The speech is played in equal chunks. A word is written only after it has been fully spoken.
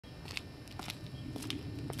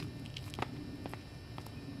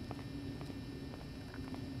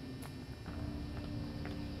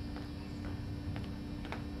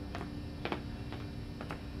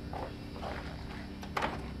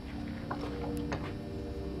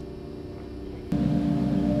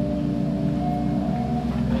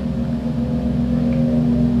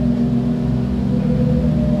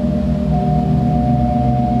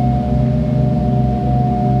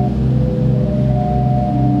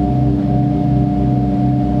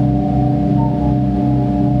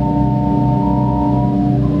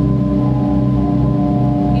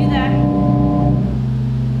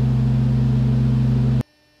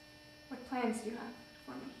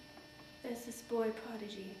this boy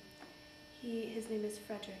prodigy. His name is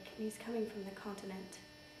Frederick, and he's coming from the continent.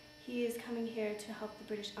 He is coming here to help the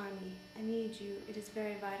British Army. I need you. It is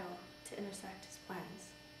very vital to intersect his plans.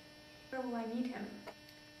 Where will I meet him?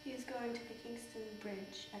 He is going to the Kingston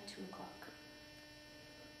Bridge at 2 o'clock.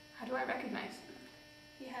 How do I recognize him?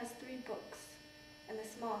 He has 3 books, and the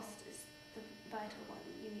smallest is the vital one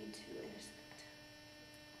you need to intersect.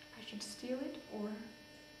 I should steal it, or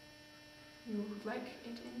you would like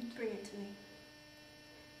it in? Bring it to me.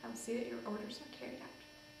 I'll see that your orders are carried out.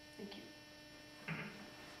 Thank you.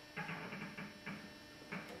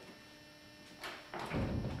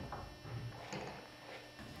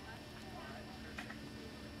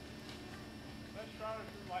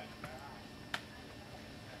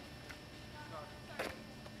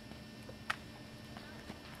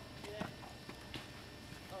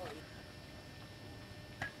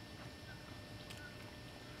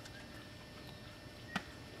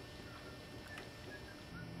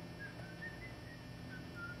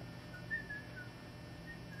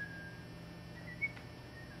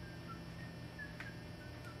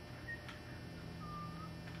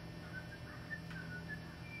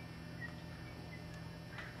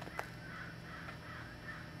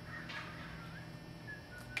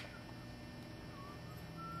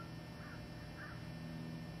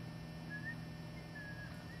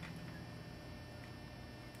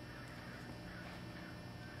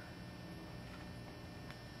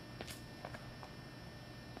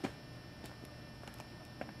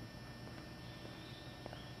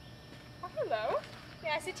 Hello, may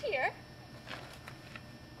I sit here?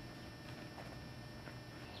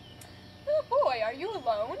 Little boy, are you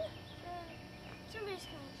alone? Somebody's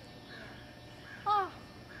coming to me. Oh.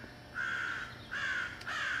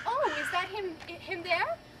 Oh, is that him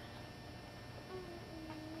there?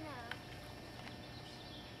 No.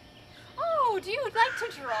 Oh, do you like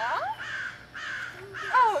to draw?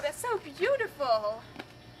 Oh, that's so beautiful.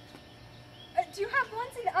 Do you have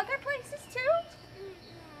ones in other places too?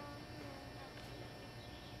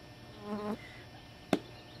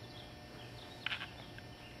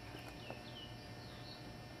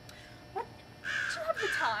 What? Do you have the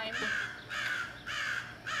time?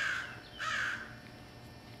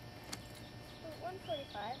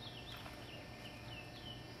 1:45.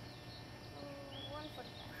 1:45.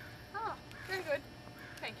 Ah, very good.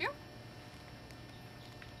 Thank you.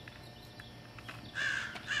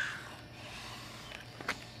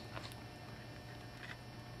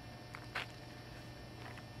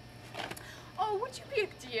 Oh, would you be a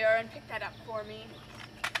dear and pick that up for me?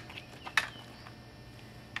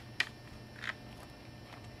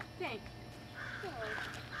 Thank you. Oh.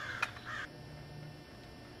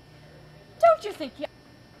 Don't you think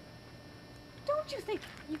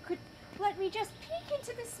you could let me just peek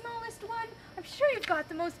into the smallest one? I'm sure you've got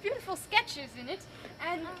the most beautiful sketches in it,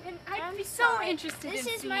 and I'd be so interested in seeing it.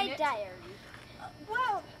 This is my diary.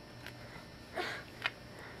 Well...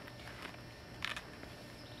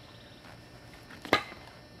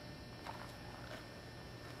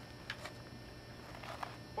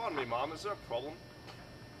 Pardon me, Mom, is there a problem?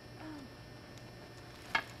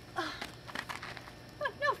 No,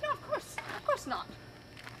 of course not.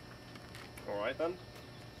 All right, then.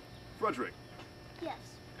 Frederick, Yes.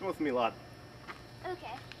 come with me, lad.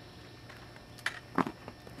 Okay.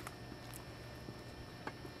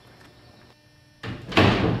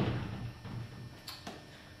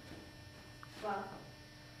 Well,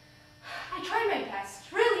 I tried my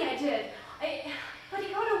best. Really, I did. But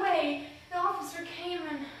he got away. The officer came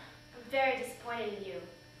and... I'm very disappointed in you.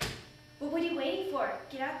 But what are you waiting for?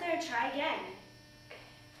 Get out there and try again.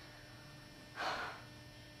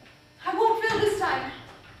 I won't fail this time.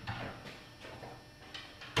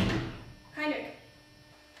 Heinrich.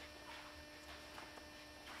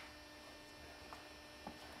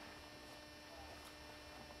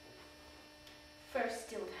 First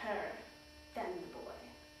deal with her, then the boy.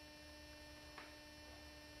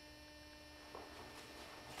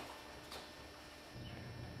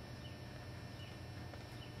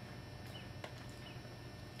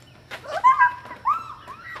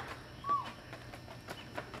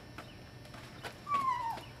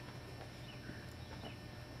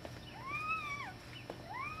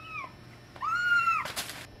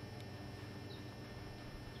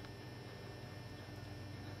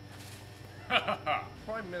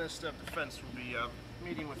 Prime Minister of Defense will be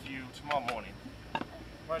meeting with you tomorrow morning,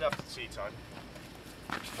 right after tea time.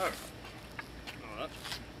 Oh, all right.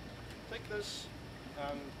 Take this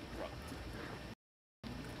and run.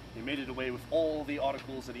 He made it away with all the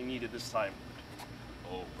articles that he needed this time.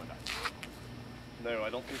 Oh, but no, I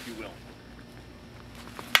don't think you will.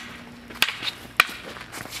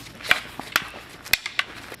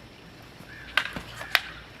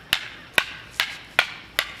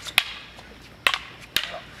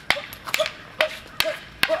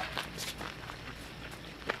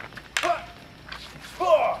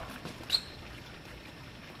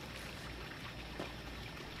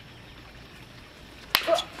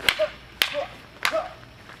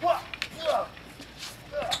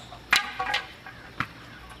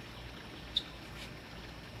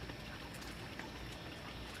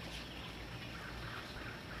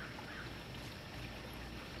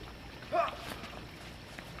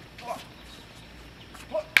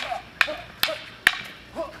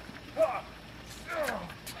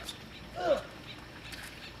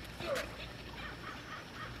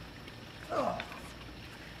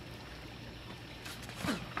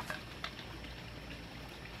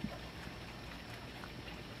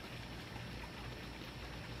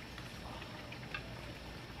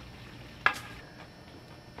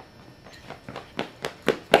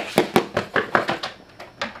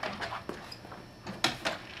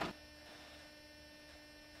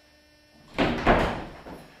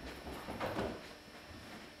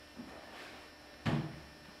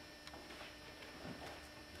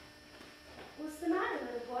 What's the matter,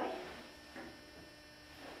 little boy?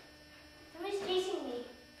 Somebody's chasing me.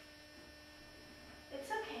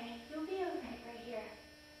 It's okay. You'll be okay right here.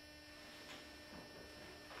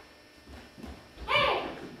 Hey!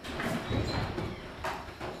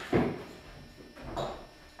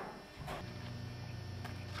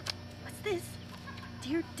 What's this?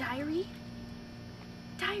 Dear Diary?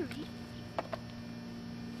 Diary?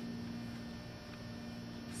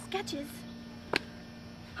 Sketches?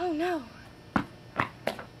 Oh no.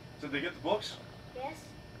 Did they get the books? Yes?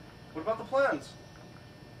 What about the plans?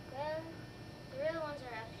 Well, the real ones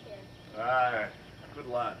are out here. Aye, good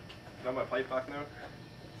lad. Got my pipe back now?